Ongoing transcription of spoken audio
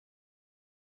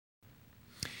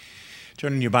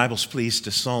Turn in your Bibles, please,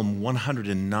 to Psalm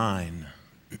 109.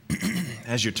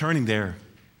 As you're turning there,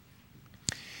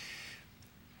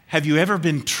 have you ever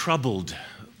been troubled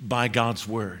by God's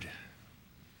Word?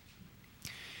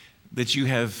 That you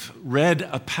have read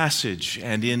a passage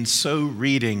and in so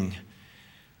reading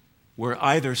were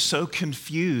either so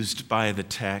confused by the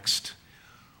text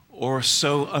or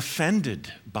so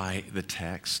offended by the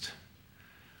text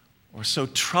or so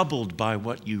troubled by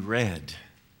what you read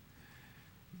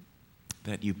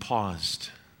that you paused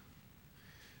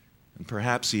and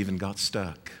perhaps even got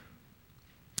stuck.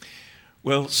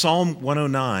 Well, Psalm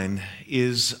 109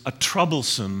 is a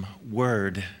troublesome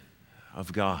word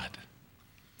of God.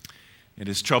 It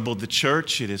has troubled the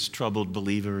church. It has troubled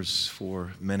believers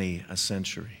for many a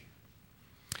century.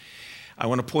 I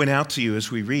want to point out to you as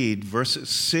we read, verses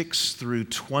 6 through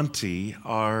 20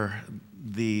 are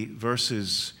the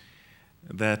verses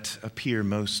that appear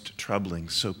most troubling.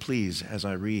 So please, as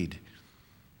I read,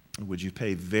 would you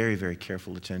pay very, very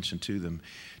careful attention to them?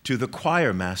 To the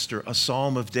choir master, a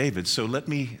psalm of David. So let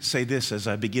me say this as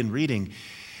I begin reading,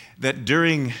 that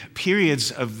during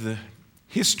periods of the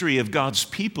history of God's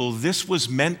people, this was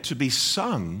meant to be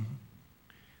sung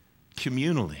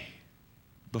communally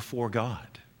before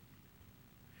God.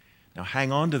 Now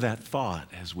hang on to that thought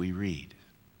as we read.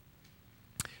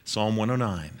 Psalm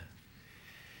 109.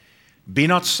 Be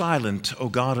not silent, O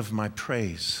God of my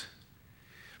praise,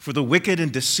 for the wicked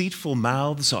and deceitful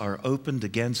mouths are opened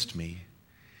against me.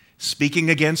 Speaking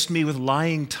against me with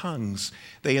lying tongues,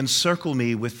 they encircle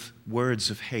me with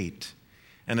words of hate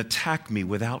and attack me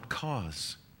without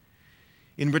cause.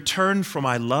 In return for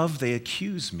my love, they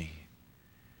accuse me,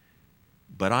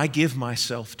 but I give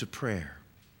myself to prayer.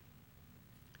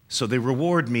 So they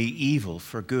reward me evil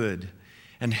for good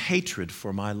and hatred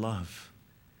for my love.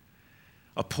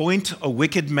 Appoint a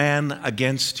wicked man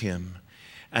against him,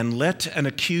 and let an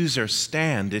accuser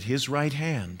stand at his right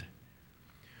hand.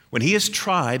 When he is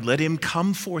tried, let him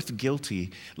come forth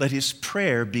guilty. Let his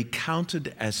prayer be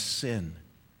counted as sin.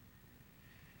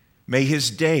 May his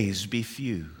days be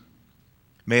few.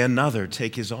 May another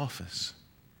take his office.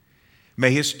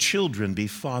 May his children be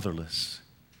fatherless,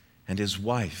 and his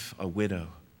wife a widow.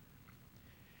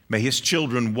 May his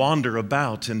children wander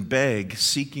about and beg,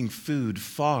 seeking food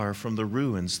far from the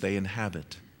ruins they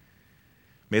inhabit.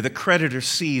 May the creditor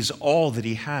seize all that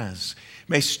he has.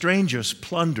 May strangers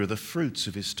plunder the fruits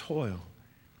of his toil.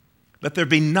 Let there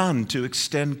be none to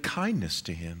extend kindness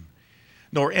to him,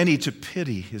 nor any to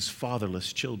pity his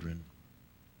fatherless children.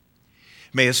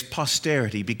 May his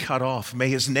posterity be cut off. May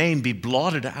his name be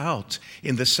blotted out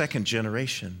in the second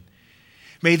generation.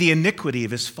 May the iniquity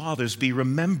of his fathers be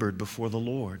remembered before the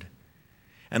Lord,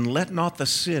 and let not the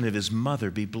sin of his mother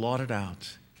be blotted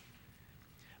out.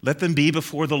 Let them be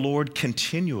before the Lord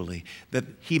continually, that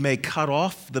he may cut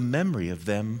off the memory of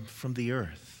them from the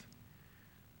earth.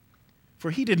 For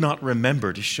he did not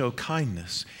remember to show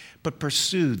kindness, but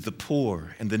pursued the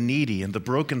poor and the needy and the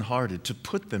brokenhearted to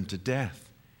put them to death.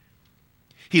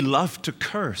 He loved to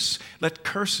curse. Let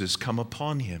curses come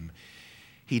upon him.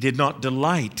 He did not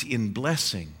delight in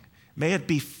blessing. May it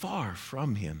be far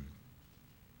from him.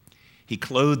 He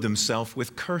clothed himself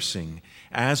with cursing,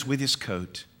 as with his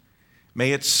coat.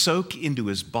 May it soak into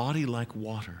his body like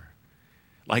water,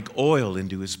 like oil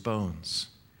into his bones.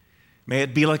 May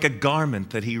it be like a garment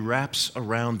that he wraps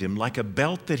around him, like a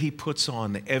belt that he puts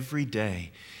on every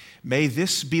day. May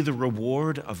this be the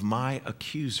reward of my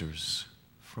accusers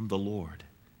from the Lord,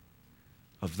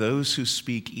 of those who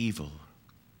speak evil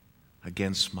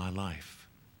against my life.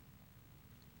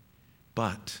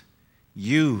 But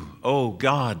you, O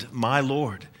God, my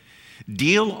Lord,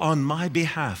 deal on my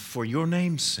behalf for your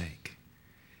name's sake.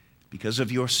 Because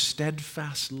of your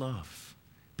steadfast love,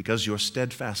 because your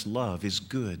steadfast love is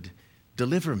good,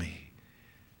 deliver me.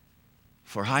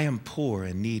 For I am poor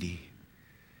and needy.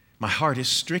 My heart is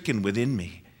stricken within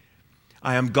me.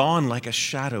 I am gone like a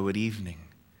shadow at evening.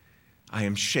 I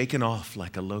am shaken off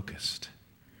like a locust.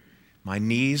 My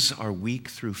knees are weak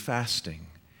through fasting.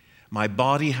 My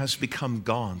body has become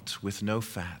gaunt with no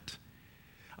fat.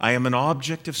 I am an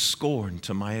object of scorn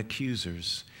to my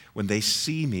accusers. When they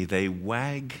see me, they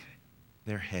wag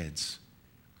their heads.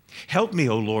 Help me,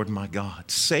 O Lord my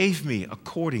God. Save me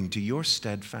according to your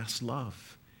steadfast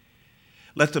love.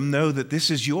 Let them know that this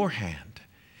is your hand.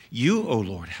 You, O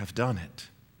Lord, have done it.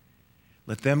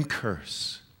 Let them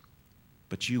curse,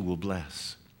 but you will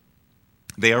bless.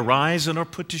 They arise and are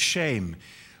put to shame,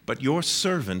 but your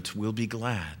servant will be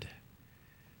glad.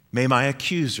 May my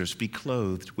accusers be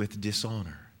clothed with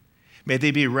dishonor. May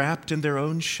they be wrapped in their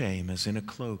own shame as in a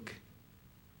cloak.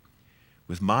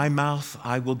 With my mouth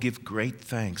I will give great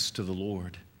thanks to the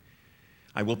Lord.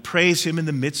 I will praise him in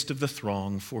the midst of the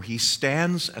throng, for he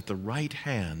stands at the right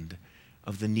hand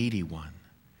of the needy one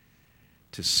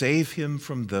to save him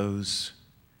from those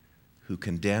who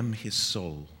condemn his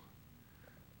soul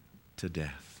to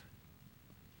death.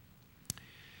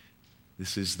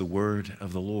 This is the word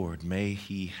of the Lord. May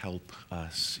he help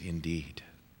us indeed.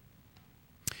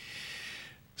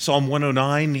 Psalm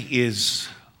 109 is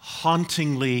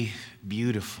hauntingly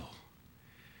beautiful,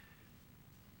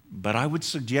 but I would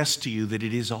suggest to you that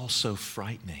it is also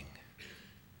frightening.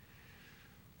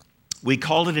 We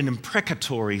call it an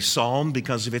imprecatory psalm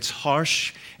because of its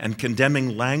harsh and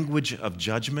condemning language of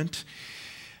judgment.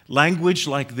 Language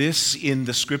like this in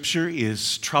the Scripture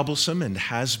is troublesome and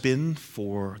has been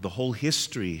for the whole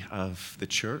history of the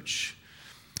church.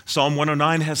 Psalm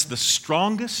 109 has the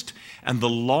strongest and the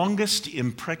longest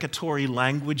imprecatory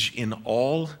language in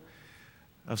all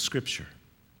of Scripture.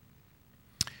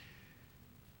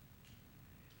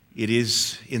 It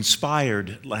is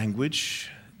inspired language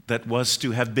that was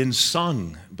to have been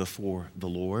sung before the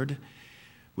Lord,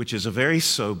 which is a very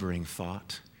sobering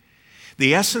thought.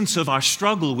 The essence of our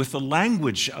struggle with the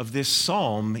language of this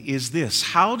psalm is this: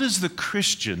 how does the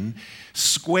Christian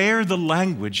square the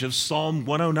language of Psalm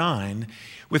 109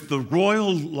 with the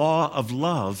royal law of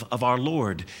love of our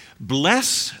Lord?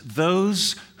 Bless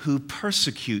those who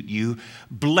persecute you,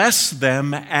 bless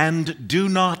them and do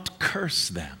not curse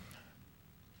them.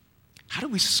 How do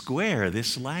we square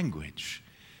this language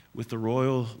with the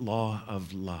royal law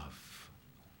of love?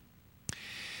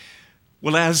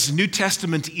 Well, as New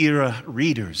Testament era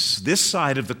readers, this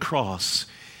side of the cross,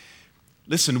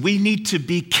 listen, we need to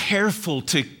be careful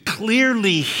to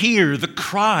clearly hear the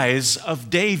cries of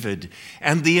David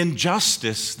and the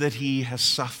injustice that he has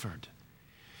suffered,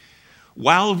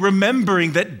 while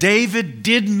remembering that David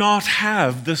did not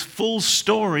have the full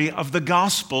story of the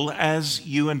gospel as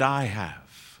you and I have.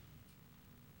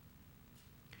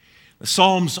 The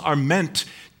Psalms are meant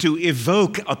to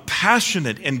evoke a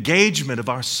passionate engagement of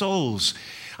our souls,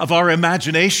 of our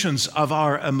imaginations, of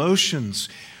our emotions,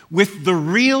 with the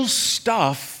real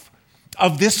stuff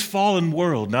of this fallen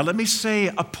world. Now, let me say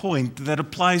a point that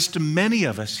applies to many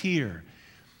of us here.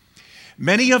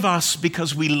 Many of us,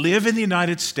 because we live in the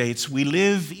United States, we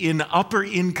live in upper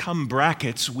income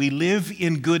brackets, we live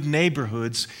in good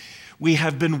neighborhoods, we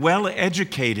have been well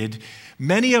educated.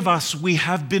 Many of us, we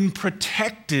have been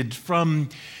protected from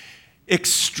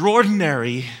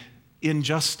extraordinary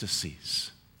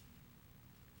injustices.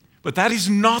 But that is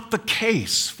not the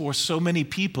case for so many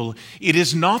people. It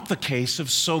is not the case of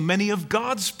so many of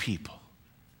God's people.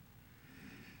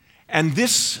 And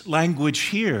this language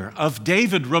here of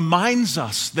David reminds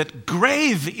us that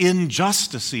grave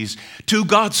injustices to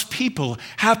God's people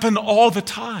happen all the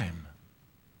time.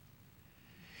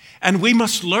 And we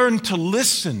must learn to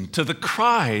listen to the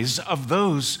cries of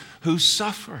those who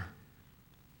suffer.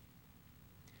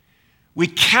 We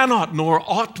cannot, nor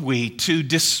ought we, to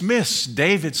dismiss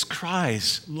David's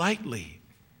cries lightly.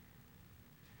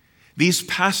 These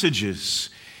passages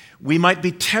we might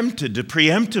be tempted to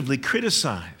preemptively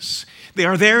criticize. They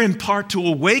are there in part to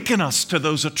awaken us to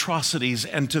those atrocities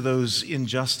and to those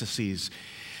injustices,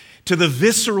 to the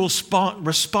visceral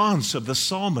response of the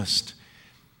psalmist.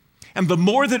 And the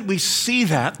more that we see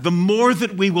that, the more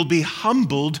that we will be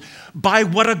humbled by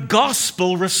what a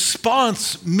gospel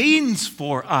response means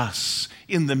for us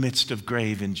in the midst of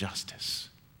grave injustice.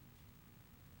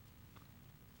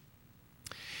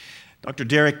 Dr.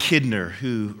 Derek Kidner,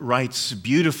 who writes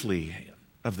beautifully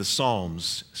of the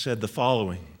Psalms, said the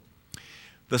following: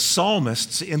 the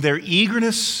psalmists, in their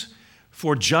eagerness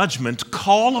for judgment,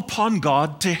 call upon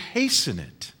God to hasten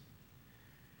it.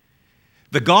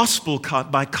 The gospel,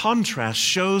 by contrast,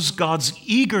 shows God's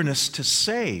eagerness to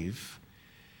save,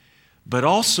 but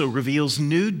also reveals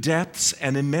new depths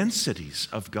and immensities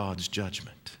of God's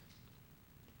judgment.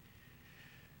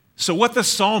 So what the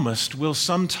psalmist will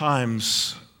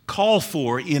sometimes call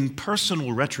for in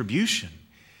personal retribution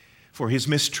for his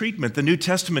mistreatment, the New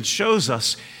Testament shows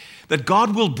us that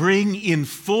God will bring in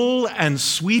full and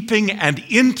sweeping and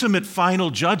intimate final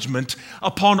judgment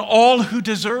upon all who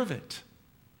deserve it.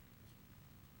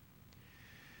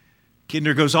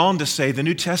 Kidner goes on to say the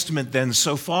New Testament then,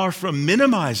 so far from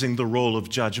minimizing the role of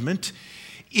judgment,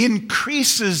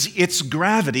 increases its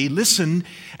gravity, listen,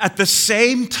 at the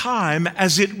same time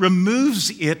as it removes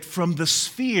it from the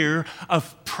sphere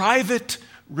of private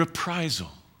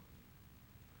reprisal.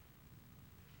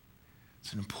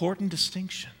 It's an important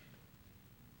distinction.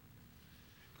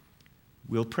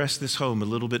 We'll press this home a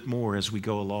little bit more as we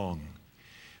go along.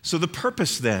 So the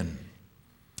purpose then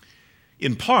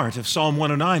in part, of Psalm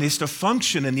 109 is to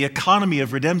function in the economy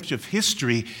of redemptive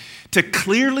history to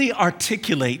clearly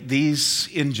articulate these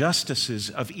injustices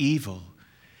of evil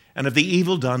and of the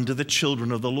evil done to the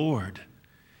children of the Lord.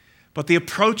 But the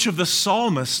approach of the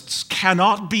psalmists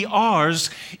cannot be ours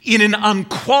in an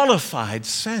unqualified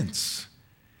sense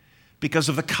because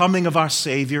of the coming of our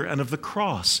Savior and of the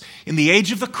cross. In the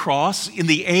age of the cross, in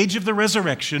the age of the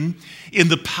resurrection, in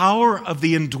the power of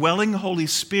the indwelling Holy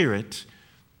Spirit,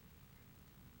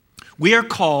 we are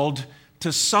called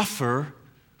to suffer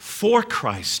for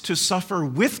Christ, to suffer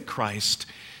with Christ,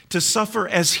 to suffer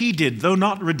as He did, though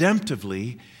not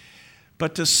redemptively,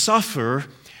 but to suffer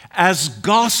as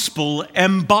gospel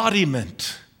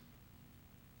embodiment.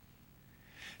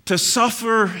 To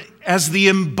suffer as the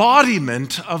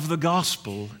embodiment of the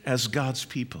gospel as God's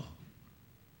people.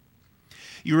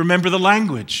 You remember the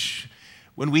language.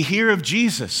 When we hear of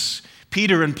Jesus,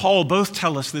 Peter and Paul both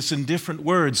tell us this in different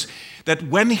words, that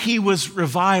when He was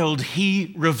reviled,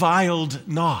 He reviled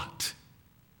not.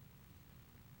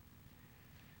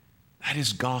 That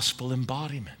is gospel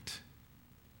embodiment.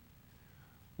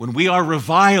 When we are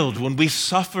reviled, when we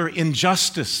suffer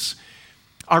injustice,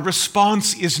 our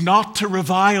response is not to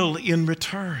revile in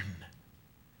return.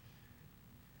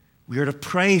 We are to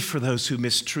pray for those who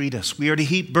mistreat us. We are to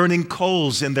heap burning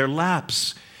coals in their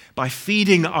laps by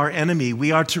feeding our enemy.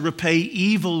 We are to repay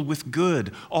evil with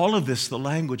good. All of this, the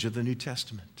language of the New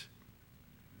Testament.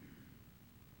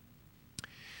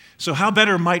 So how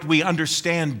better might we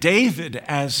understand David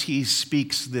as he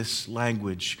speaks this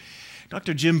language?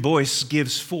 Dr. Jim Boyce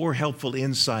gives 4 helpful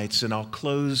insights, and I'll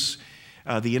close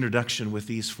the introduction with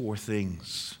these 4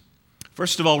 things.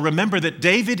 First of all, remember that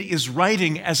David is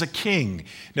writing as a king.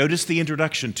 Notice the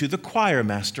introduction to the choir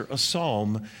master, a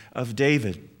psalm of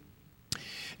David.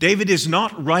 David is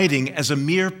not writing as a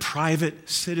mere private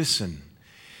citizen.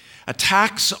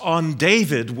 Attacks on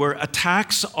David were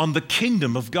attacks on the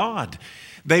kingdom of God.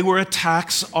 They were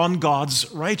attacks on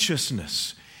God's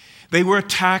righteousness. They were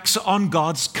attacks on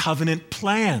God's covenant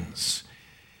plans.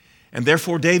 And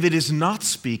therefore, David is not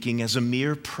speaking as a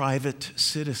mere private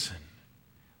citizen.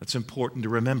 That's important to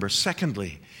remember.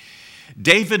 Secondly,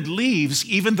 David leaves,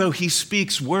 even though he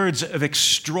speaks words of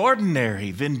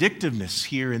extraordinary vindictiveness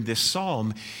here in this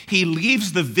psalm, he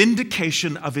leaves the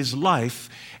vindication of his life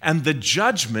and the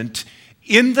judgment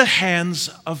in the hands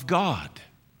of God.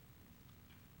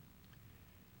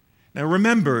 Now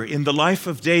remember, in the life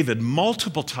of David,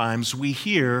 multiple times we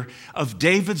hear of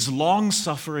David's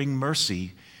long-suffering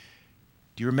mercy.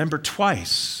 Do you remember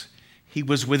twice? He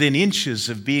was within inches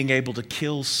of being able to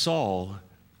kill Saul,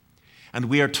 and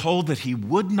we are told that he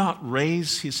would not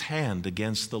raise his hand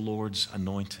against the Lord's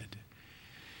anointed.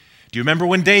 Do you remember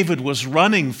when David was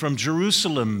running from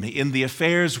Jerusalem in the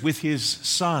affairs with his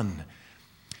son?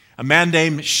 A man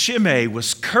named Shimei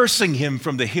was cursing him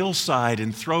from the hillside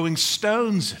and throwing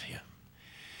stones at him.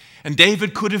 And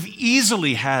David could have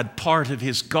easily had part of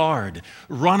his guard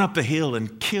run up the hill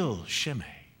and kill Shimei.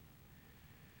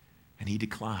 And he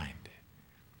declined.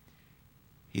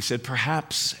 He said,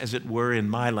 perhaps, as it were in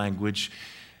my language,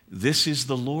 this is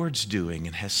the Lord's doing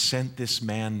and has sent this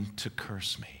man to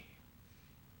curse me.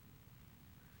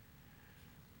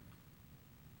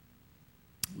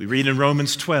 We read in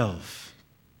Romans 12,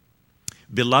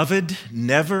 Beloved,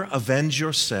 never avenge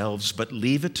yourselves, but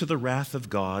leave it to the wrath of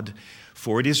God.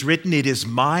 For it is written, it is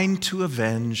mine to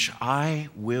avenge, I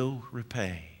will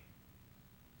repay.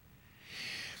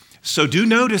 So do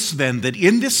notice then that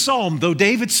in this psalm, though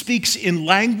David speaks in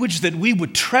language that we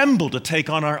would tremble to take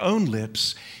on our own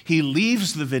lips, he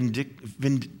leaves the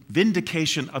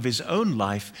vindication of his own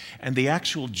life and the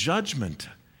actual judgment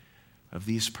of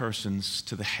these persons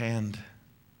to the hand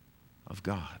of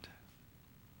God.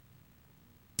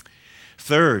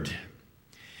 Third,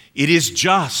 it is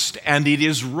just and it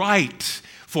is right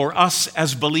for us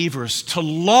as believers to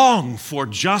long for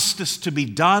justice to be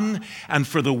done and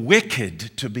for the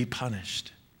wicked to be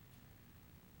punished.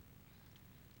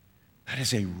 That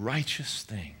is a righteous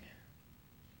thing.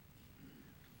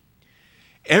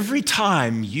 Every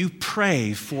time you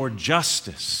pray for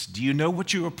justice, do you know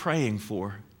what you are praying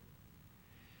for?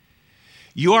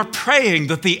 You are praying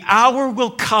that the hour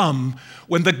will come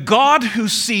when the God who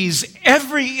sees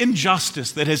every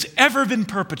injustice that has ever been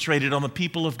perpetrated on the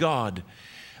people of God,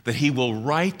 that He will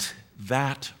right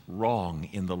that wrong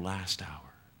in the last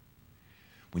hour.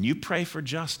 When you pray for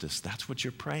justice, that's what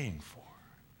you're praying for,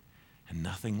 and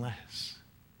nothing less.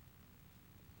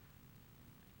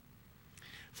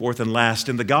 Fourth and last,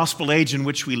 in the gospel age in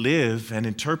which we live and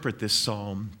interpret this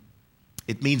psalm,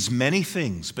 it means many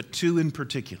things, but 2 in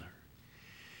particular.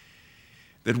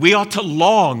 That we ought to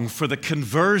long for the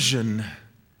conversion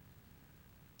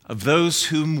of those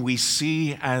whom we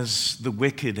see as the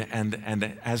wicked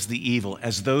and as the evil,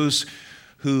 as those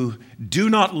who do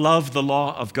not love the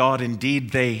law of God.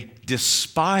 Indeed, they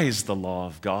despise the law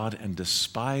of God and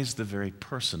despise the very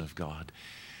person of God.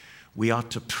 We ought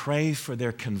to pray for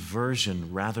their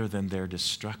conversion rather than their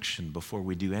destruction before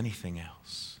we do anything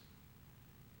else.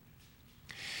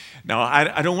 Now,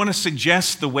 I don't want to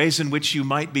suggest the ways in which you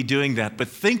might be doing that, but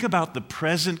think about the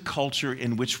present culture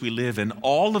in which we live and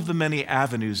all of the many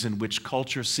avenues in which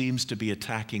culture seems to be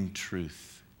attacking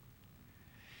truth.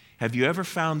 Have you ever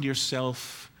found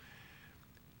yourself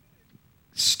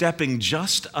stepping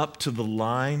just up to the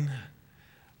line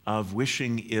of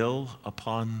wishing ill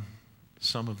upon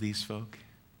some of these folk?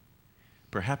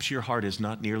 Perhaps your heart is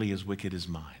not nearly as wicked as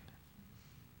mine.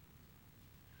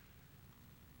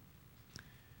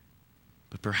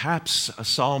 But perhaps a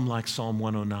psalm like Psalm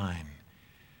 109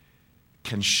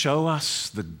 can show us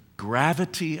the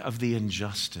gravity of the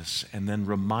injustice and then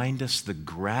remind us the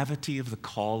gravity of the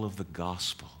call of the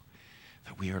gospel,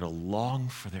 that we are to long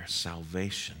for their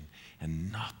salvation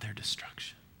and not their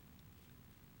destruction.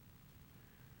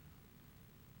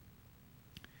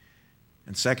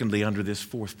 And secondly, under this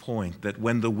fourth point, that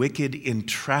when the wicked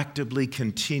intractably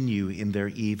continue in their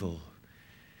evil,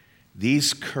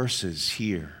 these curses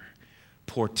here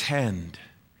portend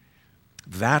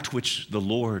that which the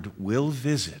Lord will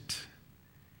visit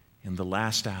in the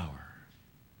last hour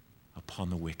upon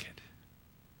the wicked.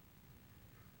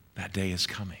 That day is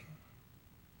coming.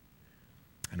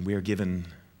 And we are given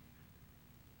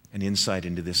an insight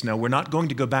into this. Now, we're not going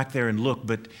to go back there and look,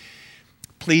 but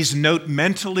please note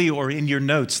mentally or in your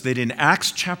notes that in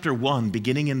Acts chapter 1,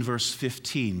 beginning in verse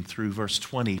 15 through verse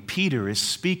 20, Peter is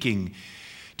speaking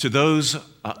to those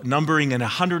numbering in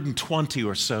 120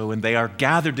 or so, and they are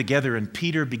gathered together, and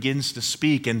Peter begins to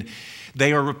speak, and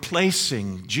they are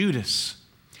replacing Judas.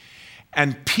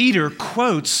 And Peter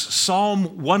quotes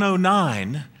Psalm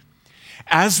 109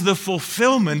 as the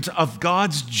fulfillment of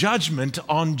God's judgment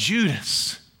on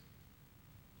Judas.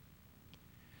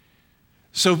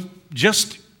 So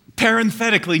just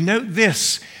parenthetically, note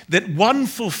this, that one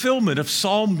fulfillment of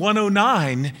Psalm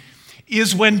 109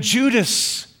 is when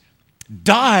Judas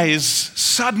dies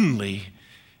suddenly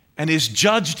and is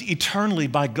judged eternally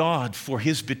by God for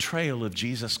his betrayal of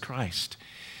Jesus Christ.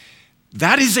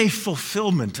 That is a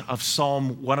fulfillment of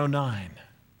Psalm 109.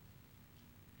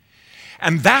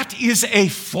 And that is a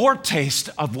foretaste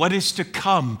of what is to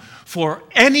come for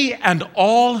any and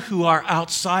all who are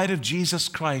outside of Jesus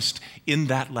Christ in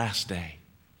that last day.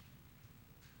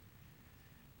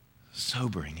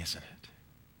 Sobering, isn't it?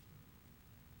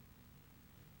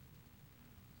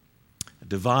 A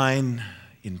divine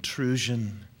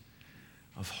intrusion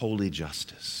of holy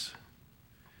justice.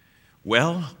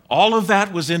 Well, all of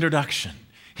that was introduction.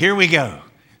 Here we go.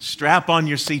 Strap on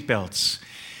your seatbelts.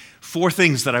 4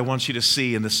 things that I want you to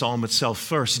see in the psalm itself.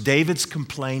 First, David's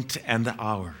complaint and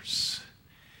ours.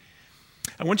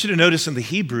 I want you to notice in the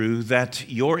Hebrew that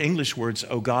your English words,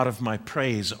 O God of my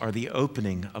praise, are the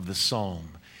opening of the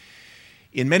psalm.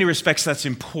 In many respects, that's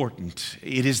important.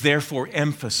 It is therefore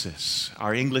emphasis.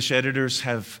 Our English editors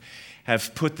have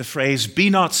put the phrase, be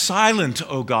not silent,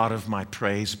 O God of my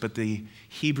praise, but the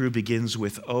Hebrew begins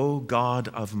with, O God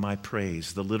of my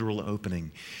praise, the literal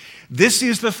opening. This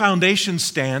is the foundation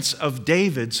stance of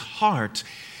David's heart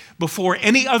before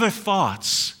any other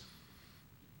thoughts,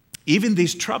 even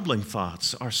these troubling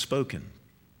thoughts, are spoken.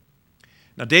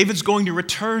 Now, David's going to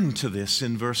return to this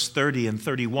in verse 30 and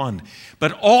 31.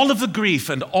 But all of the grief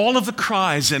and all of the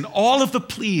cries and all of the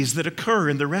pleas that occur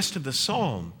in the rest of the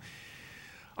psalm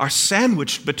are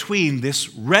sandwiched between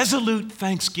this resolute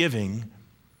thanksgiving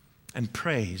and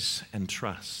praise and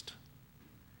trust.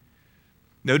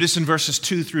 Notice in verses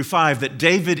 2 through 5 that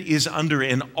David is under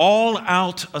an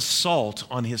all-out assault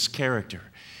on his character.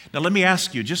 Now, let me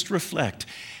ask you, just reflect.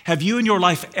 Have you in your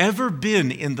life ever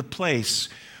been in the place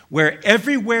where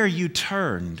everywhere you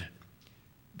turned,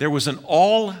 there was an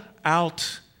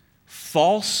all-out,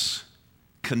 false,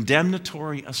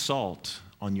 condemnatory assault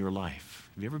on your life?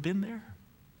 Have you ever been there?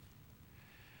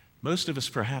 Most of us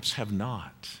perhaps have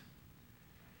not.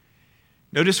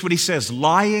 Notice what he says,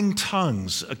 lying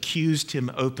tongues accused him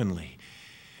openly.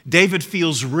 David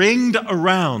feels ringed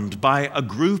around by a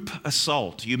group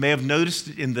assault. You may have noticed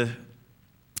in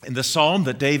the psalm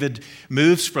that David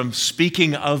moves from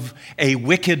speaking of a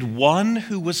wicked one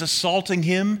who was assaulting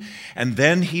him, and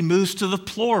then he moves to the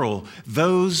plural,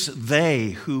 they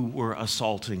who were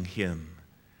assaulting him,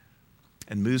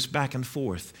 and moves back and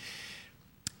forth.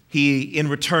 He, in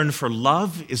return for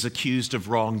love, is accused of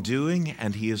wrongdoing,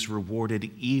 and he is rewarded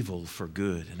evil for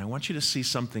good. And I want you to see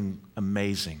something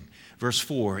amazing. Verse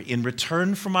 4, in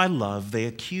return for my love, they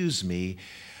accuse me,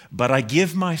 but I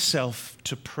give myself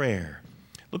to prayer.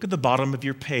 Look at the bottom of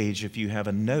your page if you have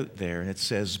a note there, and it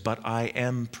says, but I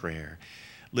am prayer.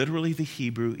 Literally, the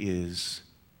Hebrew is,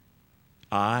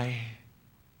 I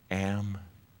am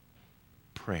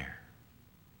prayer.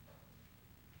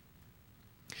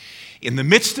 In the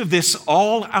midst of this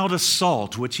all-out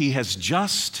assault, which he has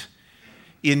just,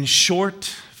 in short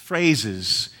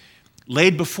phrases,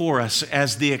 laid before us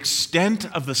as the extent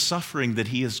of the suffering that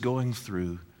he is going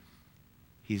through,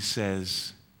 he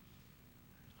says,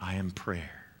 I am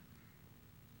prayer.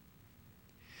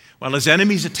 While his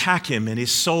enemies attack him and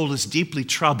his soul is deeply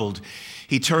troubled,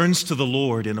 he turns to the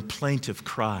Lord in a plaintive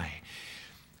cry.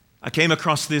 I came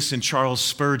across this in Charles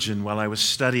Spurgeon while I was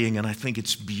studying, and I think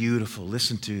it's beautiful.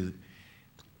 Listen to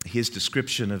his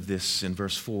description of this in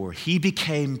verse 4. He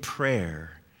became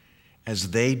prayer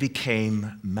as they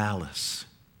became malice.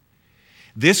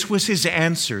 This was his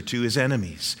answer to his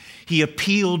enemies. He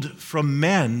appealed from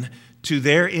men to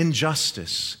their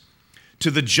injustice,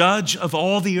 to the judge of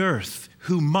all the earth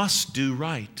who must do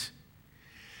right.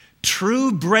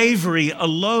 True bravery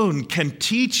alone can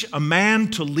teach a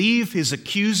man to leave his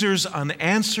accusers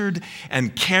unanswered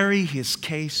and carry his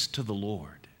case to the Lord.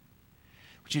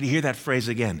 I want you to hear that phrase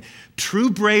again. True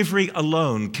bravery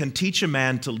alone can teach a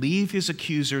man to leave his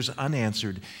accusers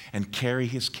unanswered and carry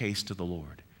his case to the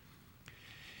Lord.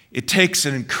 It takes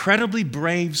an incredibly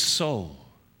brave soul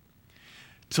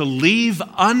to leave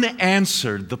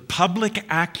unanswered the public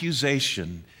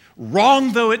accusation,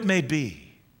 wrong though it may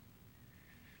be,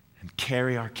 and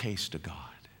carry our case to God.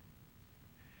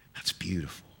 That's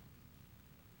beautiful.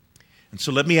 And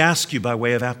so let me ask you by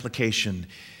way of application,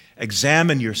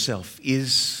 examine yourself.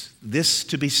 Is this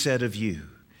to be said of you?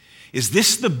 Is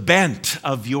this the bent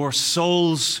of your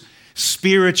soul's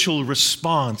spiritual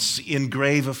response in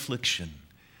grave affliction?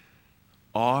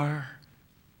 Are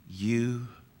you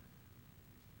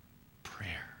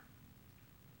prayer?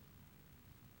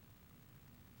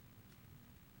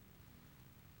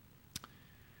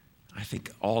 I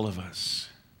think all of us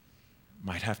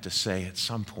might have to say at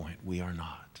some point, we are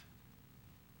not.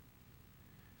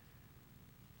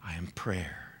 I am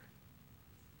prayer.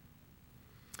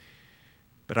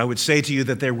 But I would say to you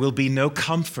that there will be no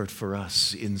comfort for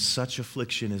us in such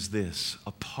affliction as this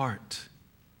apart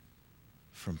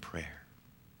from prayer.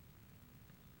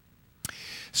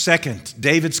 Second,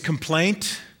 David's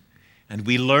complaint, and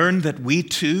we learn that we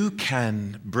too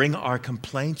can bring our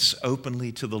complaints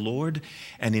openly to the Lord,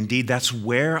 and indeed that's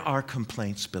where our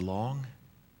complaints belong.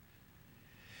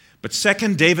 But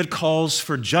second, David calls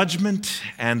for judgment,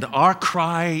 and our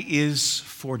cry is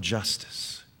for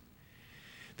justice.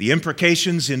 The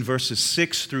imprecations in verses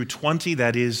 6 through 20,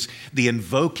 that is, the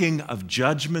invoking of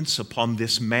judgments upon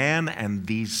this man and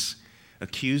these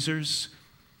accusers.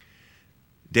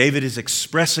 David is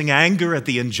expressing anger at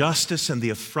the injustice and the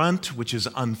affront which is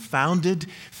unfounded,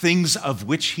 things of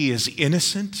which he is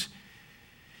innocent.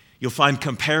 You'll find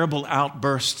comparable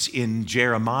outbursts in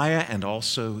Jeremiah and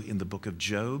also in the book of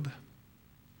Job.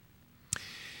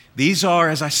 These are,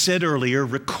 as I said earlier,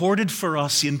 recorded for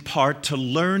us in part to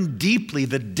learn deeply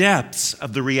the depths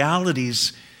of the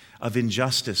realities of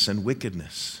injustice and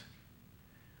wickedness,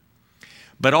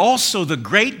 but also the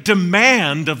great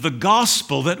demand of the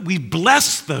gospel that we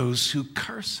bless those who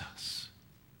curse us.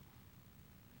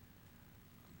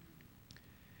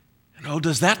 And oh,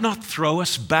 does that not throw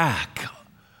us back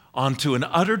onto an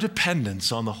utter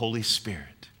dependence on the Holy Spirit?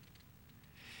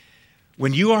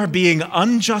 When you are being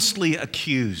unjustly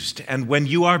accused, and when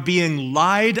you are being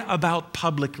lied about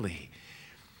publicly,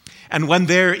 and when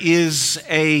there is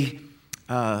a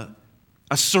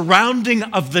surrounding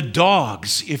of the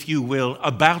dogs, if you will,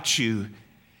 about you,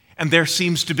 and there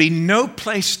seems to be no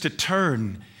place to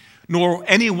turn, nor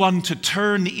anyone to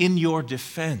turn in your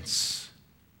defense,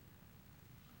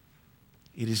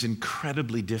 it is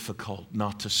incredibly difficult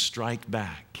not to strike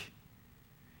back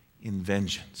in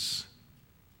vengeance.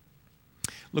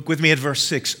 Look with me at verse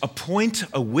 6. Appoint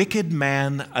a wicked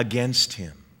man against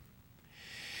him.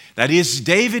 That is,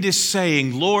 David is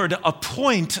saying, Lord,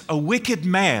 appoint a wicked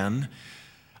man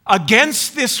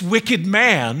against this wicked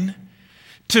man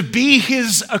to be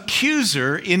his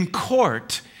accuser in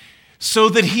court so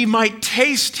that he might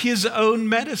taste his own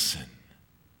medicine.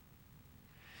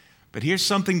 But here's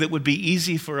something that would be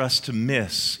easy for us to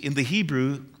miss. In the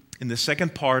Hebrew, in the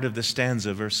second part of the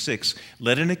stanza, verse 6,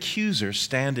 let an accuser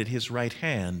stand at his right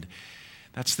hand.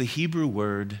 That's the Hebrew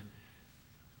word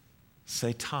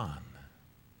Satan,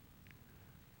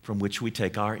 from which we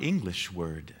take our English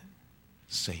word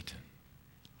Satan,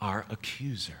 our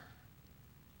accuser.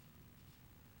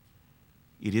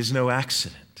 It is no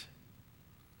accident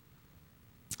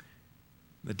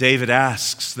David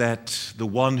asks that the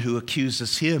one who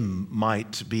accuses him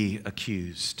might be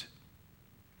accused.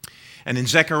 And in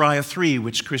Zechariah 3,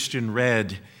 which Christian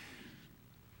read,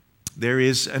 there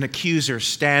is an accuser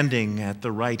standing at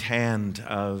the right hand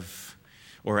of,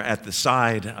 or at the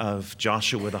side of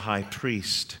Joshua the high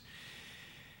priest,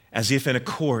 as if in a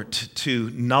court to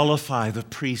nullify the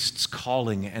priest's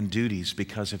calling and duties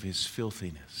because of his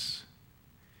filthiness.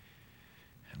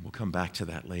 And we'll come back to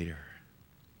that later.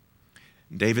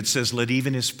 David says, let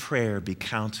even his prayer be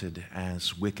counted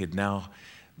as wicked. Now,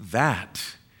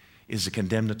 that is a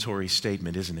condemnatory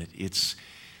statement, isn't it? It's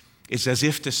as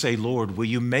if to say, Lord, will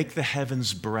you make the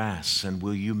heavens brass, and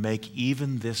will you make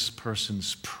even this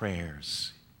person's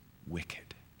prayers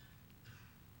wicked?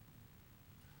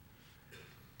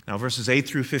 Now, verses 8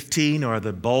 through 15 are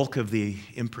the bulk of the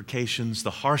imprecations.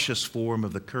 The harshest form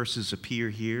of the curses appear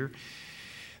here.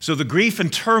 So the grief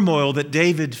and turmoil that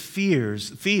David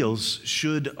feels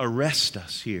should arrest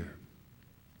us here.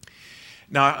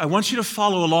 Now, I want you to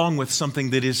follow along with something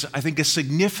that is, I think, a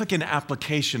significant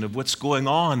application of what's going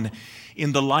on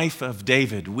in the life of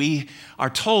David. We are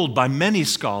told by many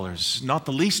scholars, not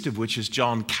the least of which is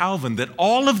John Calvin, that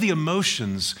all of the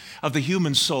emotions of the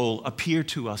human soul appear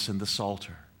to us in the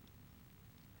Psalter.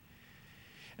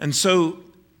 And so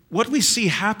what we see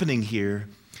happening here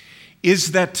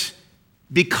is that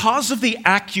because of the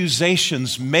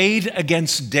accusations made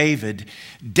against David,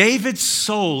 David's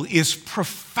soul is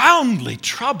profoundly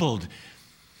troubled,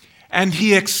 and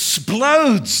he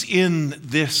explodes in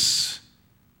this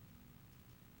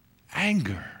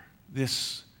anger,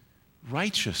 this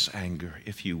righteous anger,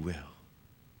 if you will.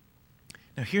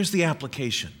 Now, here's the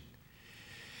application.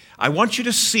 I want you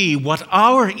to see what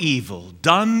our evil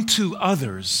done to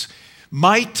others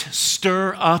might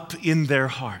stir up in their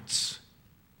hearts.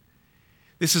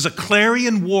 This is a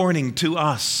clarion warning to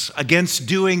us against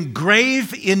doing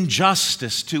grave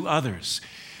injustice to others.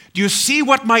 Do you see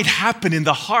what might happen in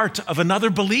the heart of another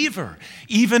believer,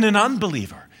 even an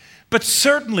unbeliever, but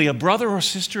certainly a brother or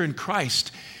sister in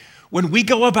Christ, when we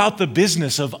go about the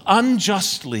business of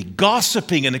unjustly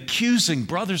gossiping and accusing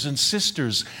brothers and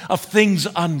sisters of things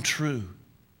untrue?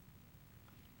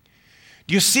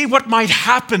 Do you see what might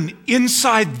happen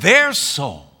inside their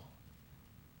soul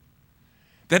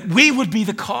that we would be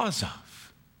the cause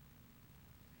of?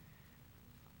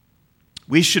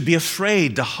 We should be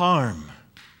afraid to harm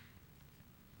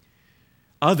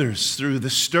others through the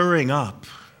stirring up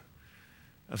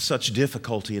of such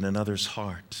difficulty in another's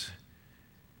heart.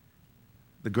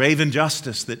 The grave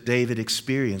injustice that David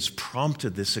experienced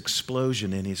prompted this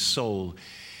explosion in his soul.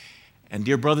 And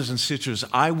dear brothers and sisters,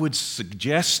 I would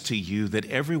suggest to you that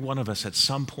every one of us at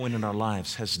some point in our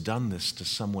lives has done this to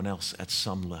someone else at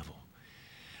some level.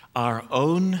 Our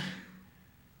own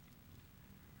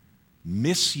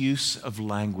misuse of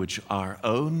language, our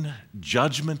own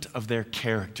judgment of their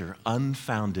character,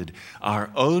 unfounded,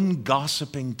 our own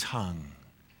gossiping tongue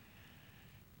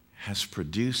has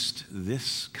produced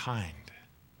this kind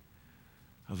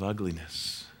of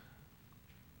ugliness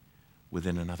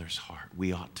within another's heart.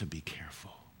 We ought to be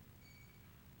careful.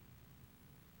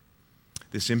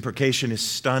 This imprecation is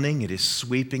stunning. It is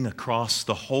sweeping across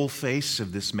the whole face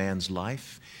of this man's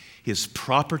life. His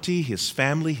property, his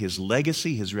family, his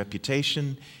legacy, his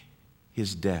reputation,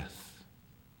 his death.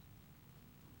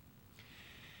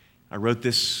 I wrote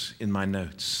this in my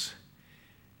notes.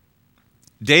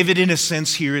 David, in a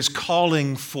sense, here is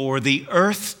calling for the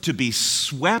earth to be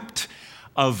swept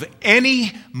of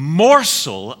any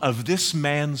morsel of this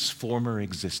man's former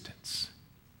existence.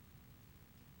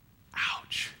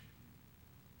 Ouch.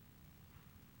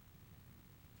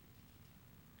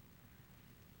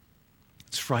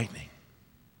 It's frightening.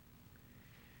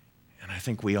 And I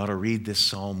think we ought to read this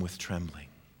psalm with trembling.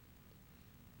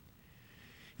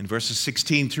 In verses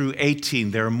 16 through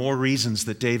 18, there are more reasons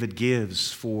that David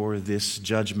gives for this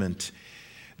judgment.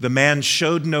 The man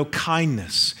showed no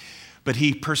kindness, but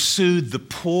he pursued the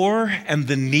poor and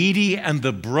the needy and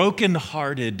the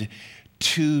brokenhearted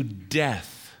to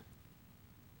death.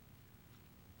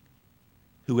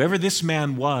 Whoever this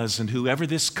man was and whoever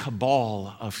this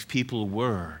cabal of people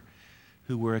were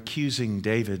who were accusing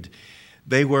David,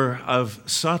 they were of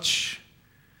such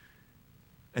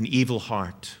an evil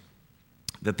heart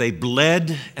that they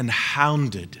bled and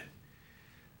hounded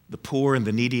the poor and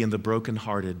the needy and the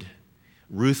brokenhearted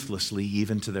ruthlessly,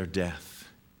 even to their death.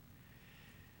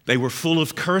 They were full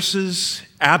of curses,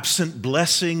 absent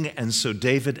blessing, and so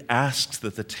David asks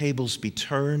that the tables be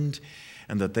turned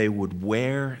and that they would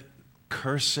wear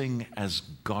cursing as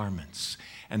garments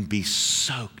and be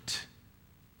soaked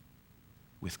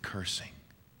with cursing.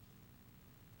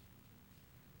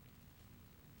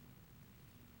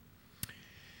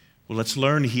 Well, let's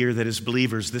learn here that as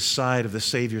believers, this side of the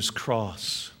Savior's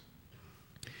cross,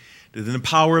 that in the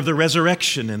power of the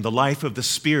resurrection and the life of the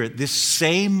Spirit, this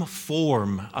same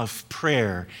form of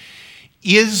prayer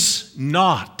is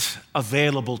not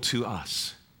available to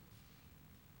us.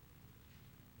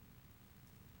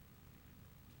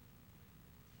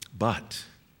 But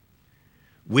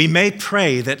we may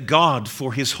pray that God,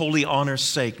 for His holy honor's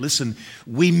sake, listen,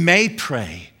 we may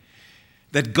pray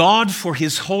that God, for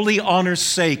His holy honor's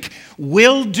sake,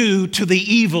 will do to the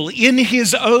evil in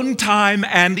His own time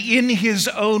and in His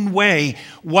own way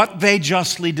what they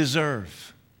justly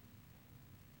deserve.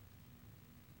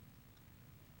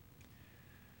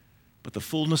 But the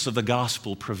fullness of the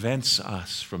gospel prevents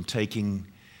us from taking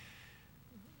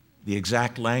the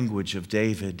exact language of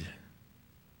David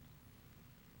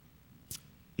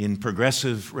in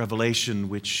progressive revelation,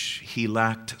 which he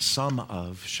lacked some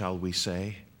of, shall we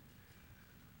say,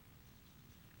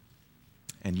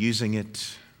 and using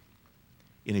it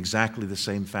in exactly the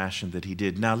same fashion that he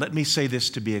did. Now, let me say this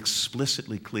to be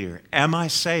explicitly clear. Am I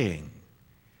saying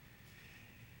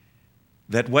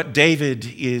that what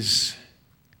David is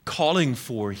calling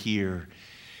for here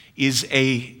is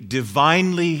a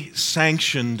divinely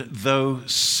sanctioned, though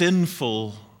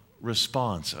sinful,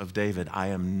 response of David? I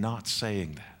am not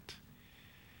saying that.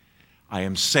 I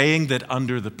am saying that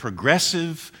under the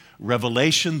progressive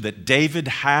revelation that David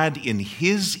had in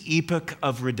his epoch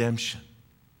of redemption,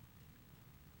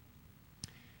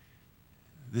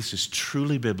 this is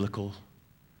truly biblical,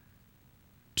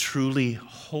 truly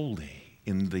holy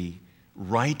in the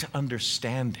right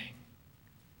understanding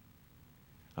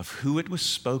of who it was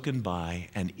spoken by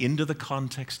and into the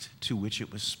context to which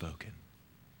it was spoken.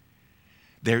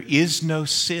 There is no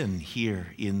sin here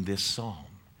in this psalm.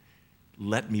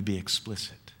 Let me be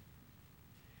explicit.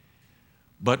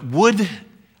 But would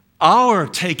our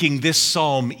taking this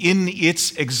psalm in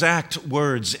its exact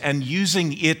words and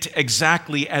using it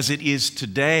exactly as it is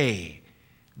today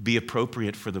be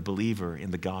appropriate for the believer in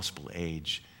the gospel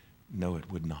age? No,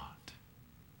 it would not.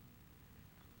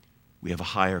 We have a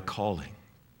higher calling.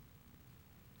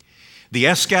 The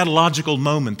eschatological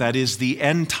moment, that is the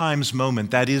end times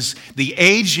moment, that is the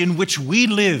age in which we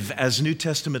live as New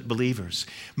Testament believers,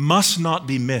 must not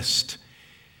be missed.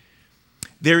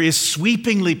 There is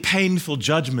sweepingly painful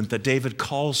judgment that David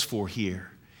calls for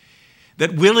here,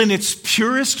 that will in its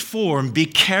purest form be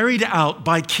carried out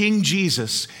by King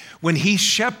Jesus when He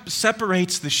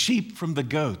separates the sheep from the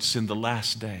goats in the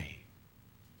last day.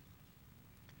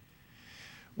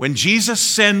 When Jesus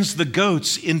sends the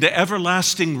goats into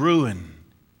everlasting ruin,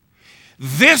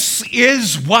 this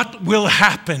is what will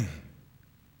happen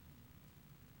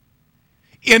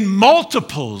in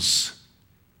multiples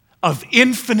of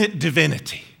infinite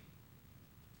divinity.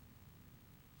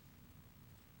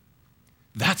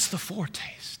 That's the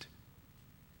foretaste.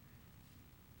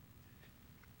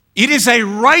 It is a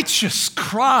righteous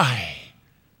cry,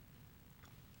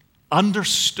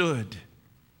 understood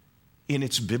in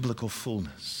its biblical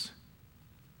fullness.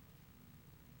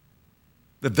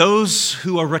 That those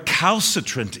who are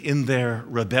recalcitrant in their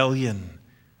rebellion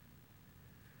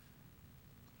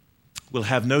will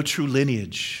have no true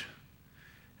lineage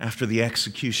after the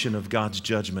execution of God's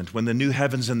judgment. When the new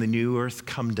heavens and the new earth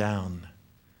come down,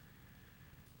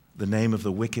 the name of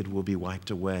the wicked will be wiped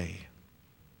away.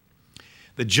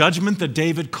 The judgment that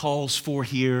David calls for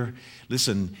here,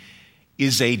 listen,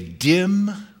 is a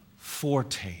dim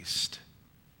foretaste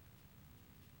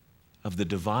of the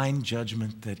divine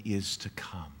judgment that is to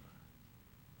come.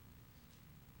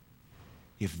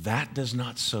 If that does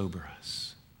not sober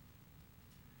us,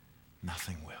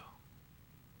 nothing will.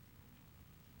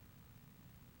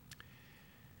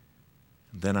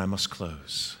 Then I must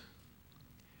close.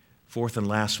 Fourth and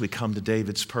last, we come to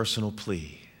David's personal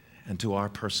plea and to our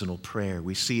personal prayer.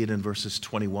 We see it in verses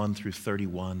 21 through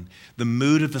 31. The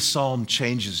mood of the psalm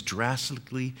changes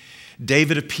drastically.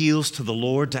 David appeals to the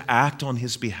Lord to act on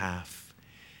his behalf.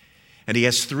 And he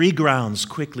has three grounds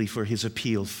quickly for his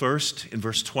appeal. First, in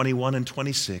verse 21 and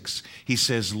 26, he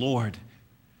says, Lord,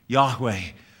 Yahweh,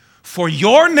 for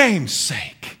your name's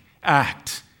sake,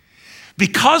 act.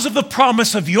 Because of the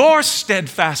promise of your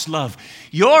steadfast love,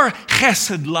 your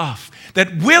chesed love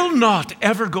that will not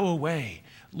ever go away,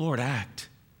 Lord, act.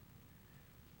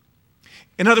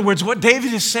 In other words, what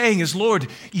David is saying is, Lord,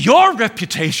 your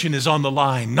reputation is on the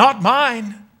line, not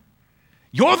mine.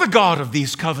 You're the God of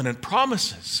these covenant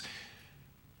promises.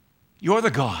 You're the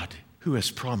God who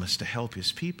has promised to help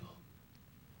his people.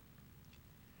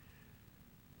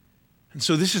 And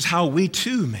so this is how we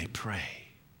too may pray.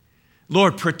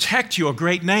 Lord, protect your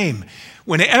great name.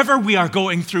 Whenever we are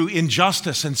going through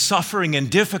injustice and suffering and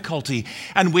difficulty,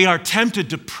 and we are tempted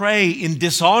to pray in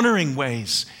dishonoring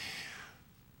ways,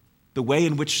 the way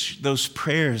in which those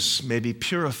prayers may be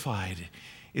purified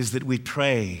is that we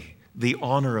pray the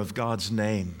honor of God's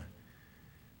name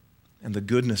and the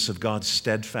goodness of God's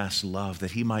steadfast love,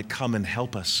 that he might come and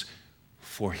help us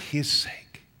for his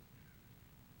sake,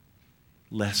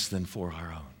 less than for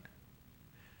our own,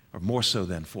 or more so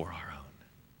than for our own.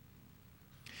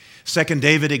 Second,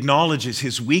 David acknowledges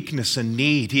his weakness and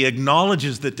need. He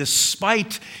acknowledges that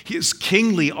despite his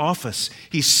kingly office,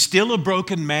 he's still a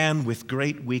broken man with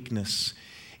great weakness.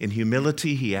 In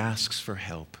humility, he asks for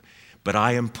help. But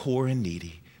I am poor and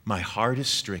needy. My heart is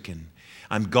stricken.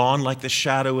 I'm gone like the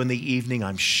shadow in the evening.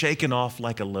 I'm shaken off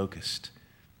like a locust.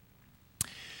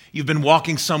 You've been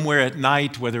walking somewhere at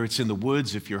night, whether it's in the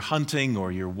woods, if you're hunting,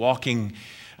 or you're walking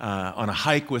on a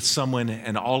hike with someone,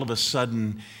 and all of a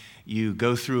sudden you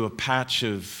go through a patch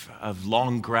of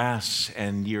long grass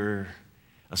and you're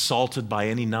assaulted by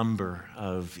any number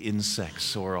of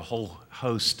insects or a whole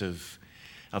host of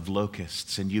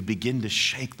locusts, and you begin to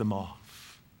shake them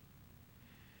off.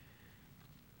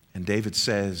 And David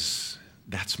says,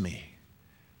 that's me.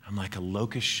 I'm like a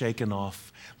locust shaken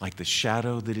off, like the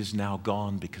shadow that is now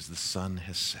gone because the sun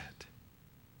has set.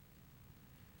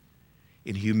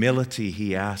 In humility,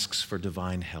 he asks for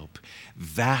divine help.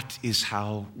 That is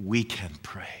how we can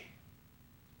pray.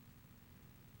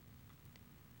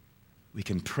 We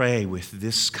can pray with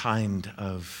this kind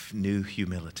of new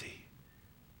humility.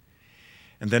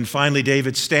 And then finally,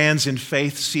 David stands in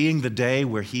faith, seeing the day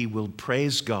where he will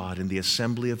praise God in the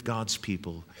assembly of God's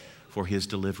people for his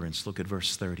deliverance. Look at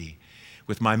verse 30.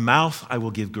 With my mouth I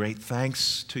will give great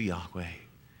thanks to Yahweh.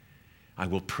 I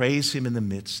will praise him in the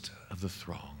midst of the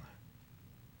throng.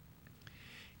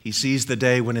 He sees the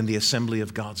day when in the assembly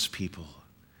of God's people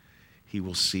he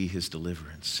will see his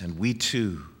deliverance. And we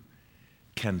too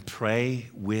can pray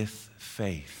with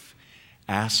faith,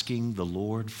 asking the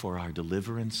Lord for our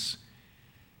deliverance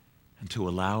and to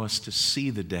allow us to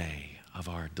see the day of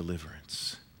our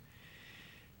deliverance.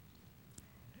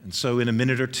 And so in a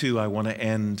minute or two, I want to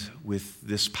end with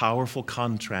this powerful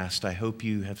contrast. I hope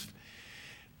you have.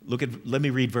 Let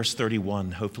me read verse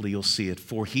 31. Hopefully you'll see it.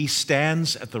 For he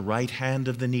stands at the right hand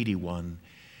of the needy one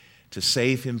to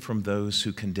save him from those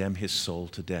who condemn his soul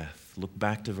to death. Look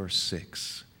back to verse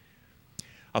 6.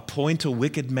 Appoint a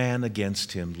wicked man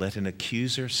against him. Let an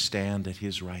accuser stand at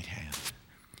his right hand.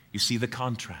 You see the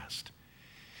contrast.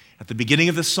 At the beginning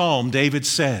of the psalm, David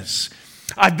says,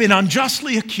 I've been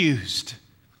unjustly accused.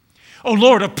 Oh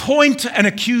Lord, appoint an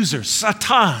accuser,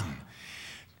 Satan,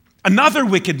 another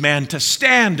wicked man, to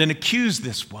stand and accuse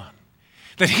this one,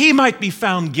 that he might be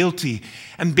found guilty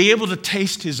and be able to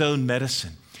taste his own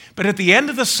medicine. But at the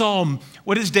end of the psalm,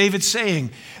 what is David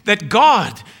saying? That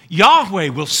God, Yahweh,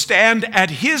 will stand at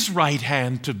his right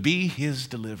hand to be his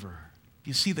deliverer.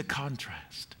 You see the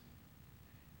contrast.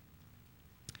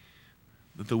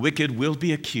 That the wicked will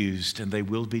be accused and they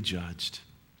will be judged.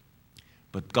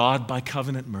 But God, by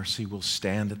covenant mercy, will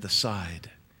stand at the side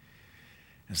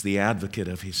as the advocate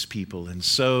of his people. And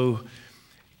so,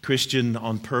 Christian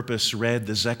on purpose read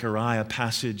the Zechariah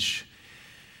passage.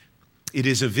 It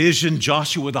is a vision.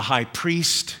 Joshua the high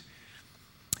priest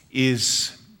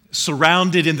is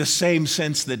surrounded in the same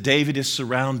sense that David is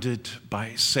surrounded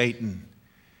by Satan.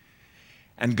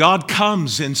 And God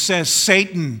comes and says,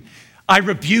 Satan, I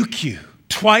rebuke you.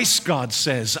 Twice God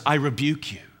says, I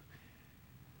rebuke you.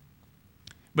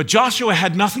 But Joshua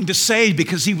had nothing to say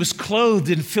because he was clothed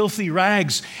in filthy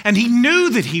rags, and he knew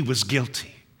that he was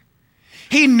guilty.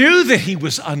 He knew that he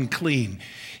was unclean.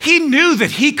 He knew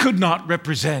that he could not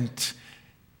represent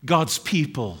God's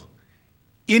people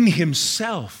in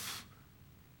himself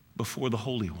before the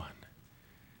Holy One.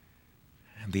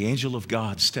 And the angel of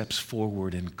God steps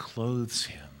forward and clothes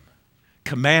him,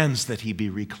 commands that he be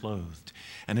reclothed,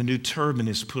 and a new turban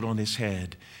is put on his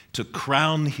head to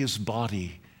crown his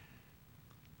body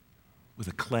with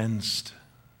a cleansed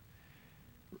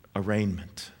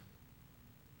arraignment.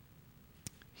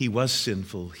 He was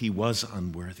sinful. He was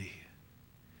unworthy.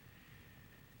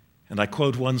 And I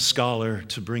quote one scholar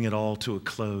to bring it all to a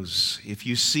close. If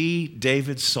you see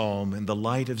David's psalm in the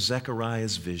light of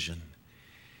Zechariah's vision,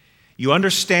 you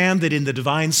understand that in the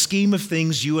divine scheme of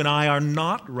things, you and I are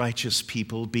not righteous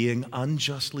people being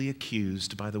unjustly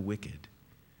accused by the wicked,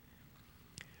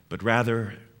 but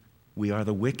rather we are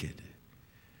the wicked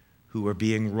who are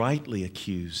being rightly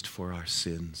accused for our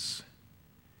sins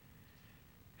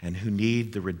and who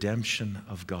need the redemption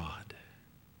of God.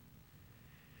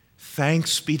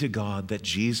 Thanks be to God that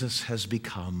Jesus has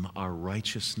become our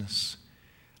righteousness,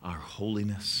 our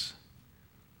holiness,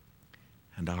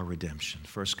 and our redemption.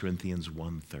 1 Corinthians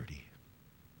 1:30.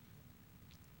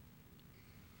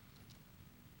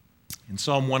 In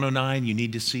Psalm 109, you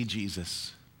need to see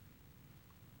Jesus.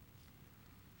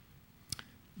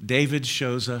 David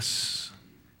shows us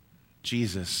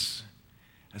Jesus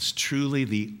as truly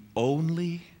the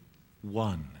only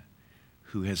one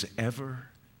who has ever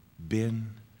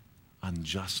been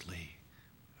unjustly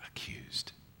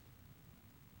accused.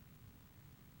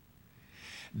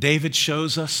 David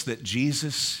shows us that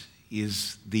Jesus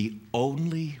is the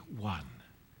only one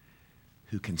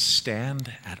who can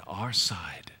stand at our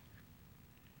side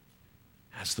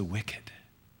as the wicked,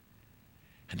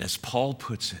 and as Paul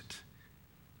puts it,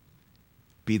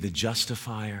 be the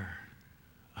justifier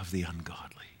of the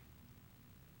ungodly.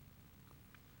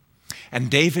 And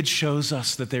David shows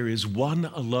us that there is one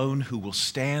alone who will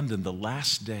stand in the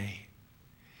last day.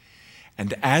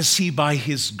 And as he by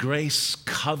his grace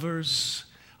covers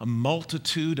a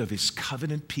multitude of his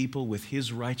covenant people with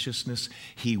his righteousness,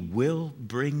 he will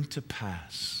bring to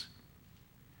pass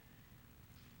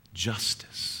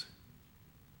justice.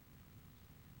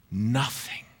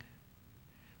 Nothing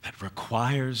that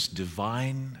requires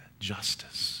divine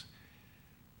justice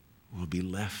will be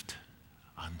left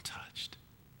untouched.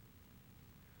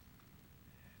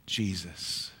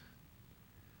 Jesus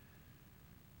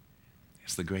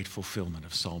is the great fulfillment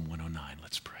of Psalm 109.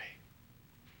 Let's pray.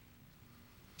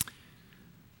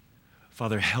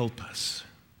 Father, help us.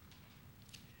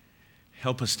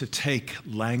 Help us to take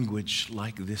language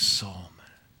like this psalm.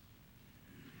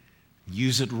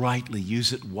 Use it rightly,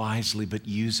 use it wisely, but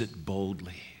use it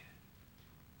boldly.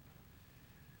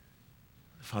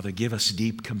 Father, give us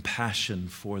deep compassion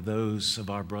for those of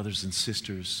our brothers and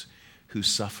sisters who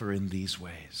suffer in these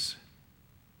ways.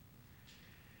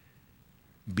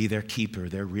 Be their keeper,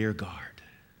 their rear guard.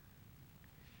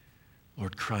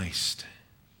 Lord Christ,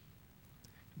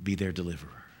 be their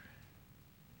deliverer.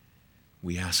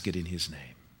 We ask it in his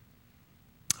name.